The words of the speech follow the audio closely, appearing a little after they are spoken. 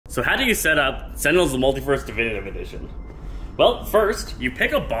So how do you set up Sentinels the Multiverse Definitive Edition? Well, first, you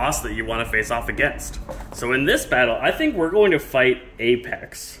pick a boss that you want to face off against. So in this battle, I think we're going to fight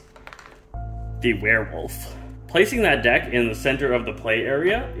Apex, the werewolf. Placing that deck in the center of the play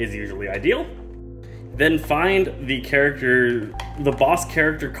area is usually ideal. Then find the boss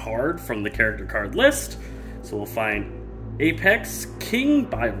character card from the character card list. So we'll find Apex, King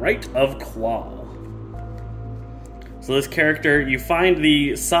by Right of Claw. So this character, you find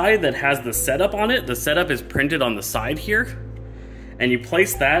the side that has the setup on it. The setup is printed on the side here. And you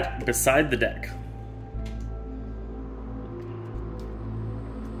place that beside the deck.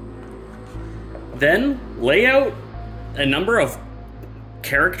 Then lay out a number of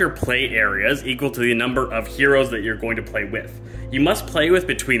character play areas equal to the number of heroes that you're going to play with. You must play with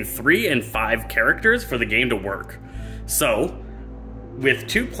between 3 and 5 characters for the game to work. So, with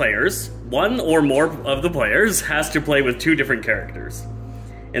 2 players, one or more of the players has to play with 2 different characters.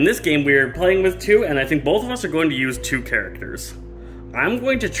 In this game, we're playing with 2, and I think both of us are going to use 2 characters. I'm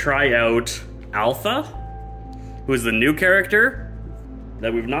going to try out Alpha, who is the new character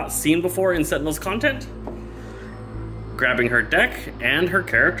that we've not seen before in Sentinels content. Grabbing her deck and her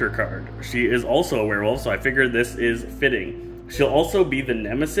character card. She is also a werewolf, so I figured this is fitting. She'll also be the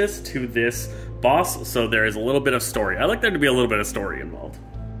nemesis to this boss, so there is a little bit of story. I like there to be a little bit of story involved.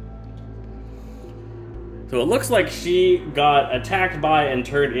 So it looks like she got attacked by and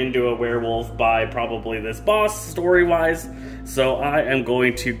turned into a werewolf by probably this boss, story-wise. So I am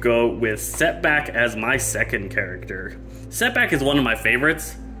going to go with Setback as my second character. Setback is one of my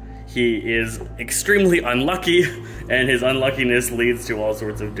favorites. He is extremely unlucky, and his unluckiness leads to all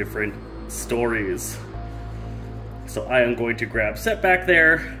sorts of different stories. So I am going to grab Setback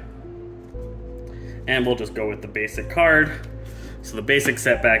there, and we'll just go with the basic card. So the basic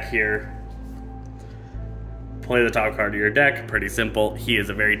Setback here, play the top card of your deck, pretty simple. He is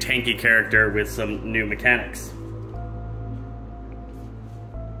a very tanky character with some new mechanics.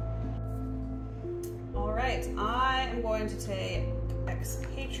 Alright, I am going to take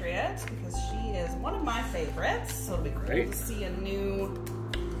Expatriate because she is one of my favorites, so it'll be cool to see a new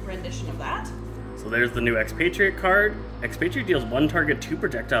rendition of that. So there's the new Expatriate card. Expatriate deals 1 target 2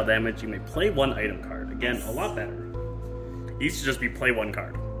 projectile damage. You may play 1 item card. Again, a lot better. It used to just be play 1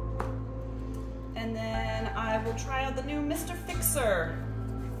 card. And then I will try out the new Mr. Fixer.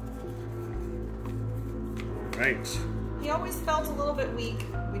 Right. He always felt a little bit weak.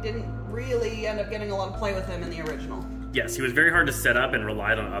 We didn't really end up getting a lot of play with him in the original. Yes, he was very hard to set up and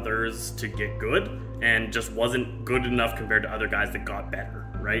relied on others to get good, and just wasn't good enough compared to other guys that got better,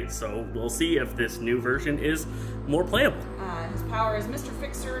 right? So we'll see if this new version is more playable. His power is Mr.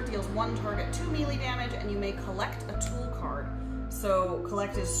 Fixer, deals 1 target 2 melee damage, and you may collect a tool card. So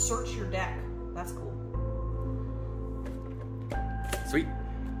collect is search your deck. That's cool. Sweet.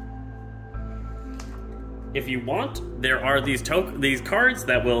 If you want, there are these cards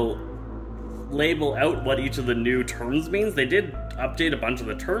that will label out what each of the new terms means. They did update a bunch of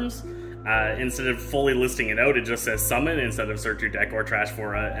the terms. Instead of fully listing it out, it just says summon instead of search your deck or trash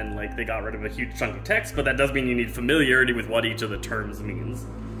for a, and like they got rid of a huge chunk of text, but that does mean you need familiarity with what each of the terms means.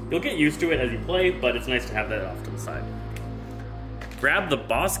 You'll get used to it as you play, but it's nice to have that off to the side. Grab the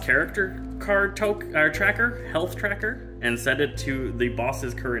boss character card tracker, health tracker, and set it to the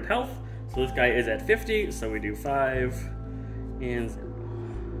boss's current health. So this guy is at 50, so we do 5 and 0.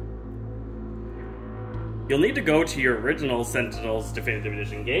 You'll need to go to your original Sentinels Definitive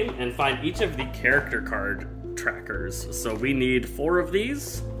Edition game and find each of the character card trackers. So we need 4 of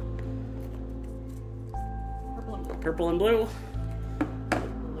these. Purple and blue.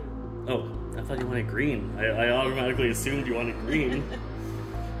 Oh, I thought you wanted green. I automatically assumed you wanted green.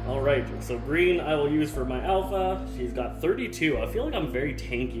 Alright, so green I will use for my Alpha. She's got 32. I feel like I'm very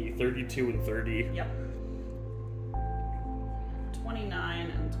tanky. 32 and 30. Yep. 29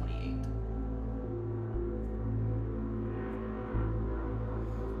 and 28.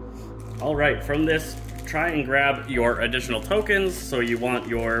 Alright, from this, try and grab your additional tokens. So you want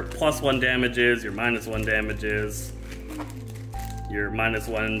your +1 damages, your -1 damages, your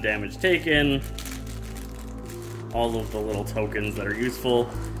 -1 damage taken, all of the little tokens that are useful.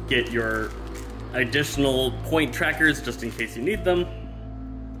 Get your additional point trackers just in case you need them.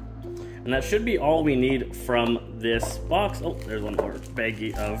 And that should be all we need from this box. Oh, there's one more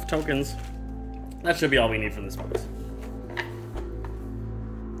baggie of tokens. That should be all we need from this box.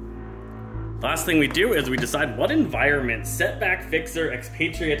 Last thing we do is we decide what environment Setback, Fixer,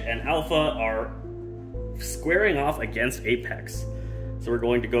 Expatriate, and Alpha are squaring off against Apex. So we're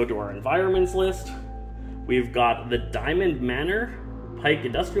going to go to our environments list. We've got the Diamond Manor, Pike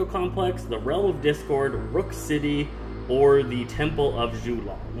Industrial Complex, the Realm of Discord, Rook City, or the Temple of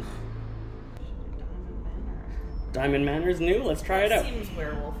Zhulong. Diamond Manor's new? Let's try it out. Seems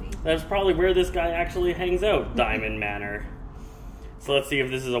werewolfy. That's probably where this guy actually hangs out, Diamond Manor. So let's see if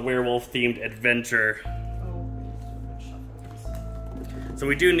this is a werewolf-themed adventure. So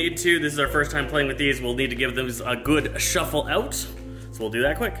we do need to, this is our first time playing with these, we'll need to give them a good shuffle out. So we'll do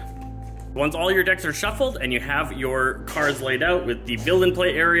that quick. Once all your decks are shuffled and you have your cards laid out with the villain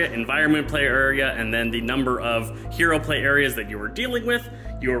play area, environment play area, and then the number of hero play areas that you are dealing with,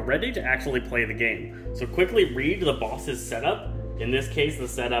 you are ready to actually play the game. So quickly read the boss's setup. In this case, the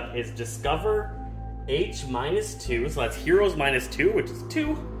setup is Discover H -2, so that's Heroes -2, which is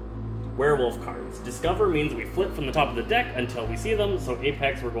 2 werewolf cards. Discover means we flip from the top of the deck until we see them, so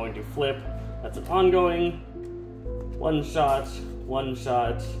Apex we're going to flip. That's an ongoing, one shot,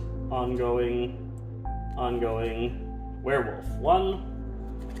 ongoing, werewolf 1,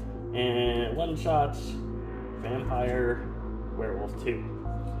 and one shot, vampire, werewolf 2.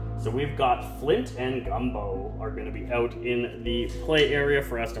 So we've got Flint and Gumbo are going to be out in the play area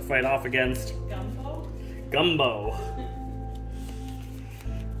for us to fight off against. Gumbo? Gumbo.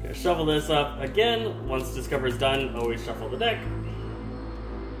 Gonna shuffle this up again. Once Discover's done, always shuffle the deck.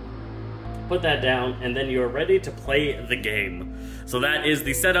 Put that down, and then you're ready to play the game. So that is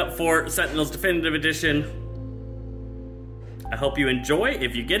the setup for Sentinels Definitive Edition. I hope you enjoy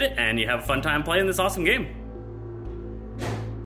if you get it, and you have a fun time playing this awesome game.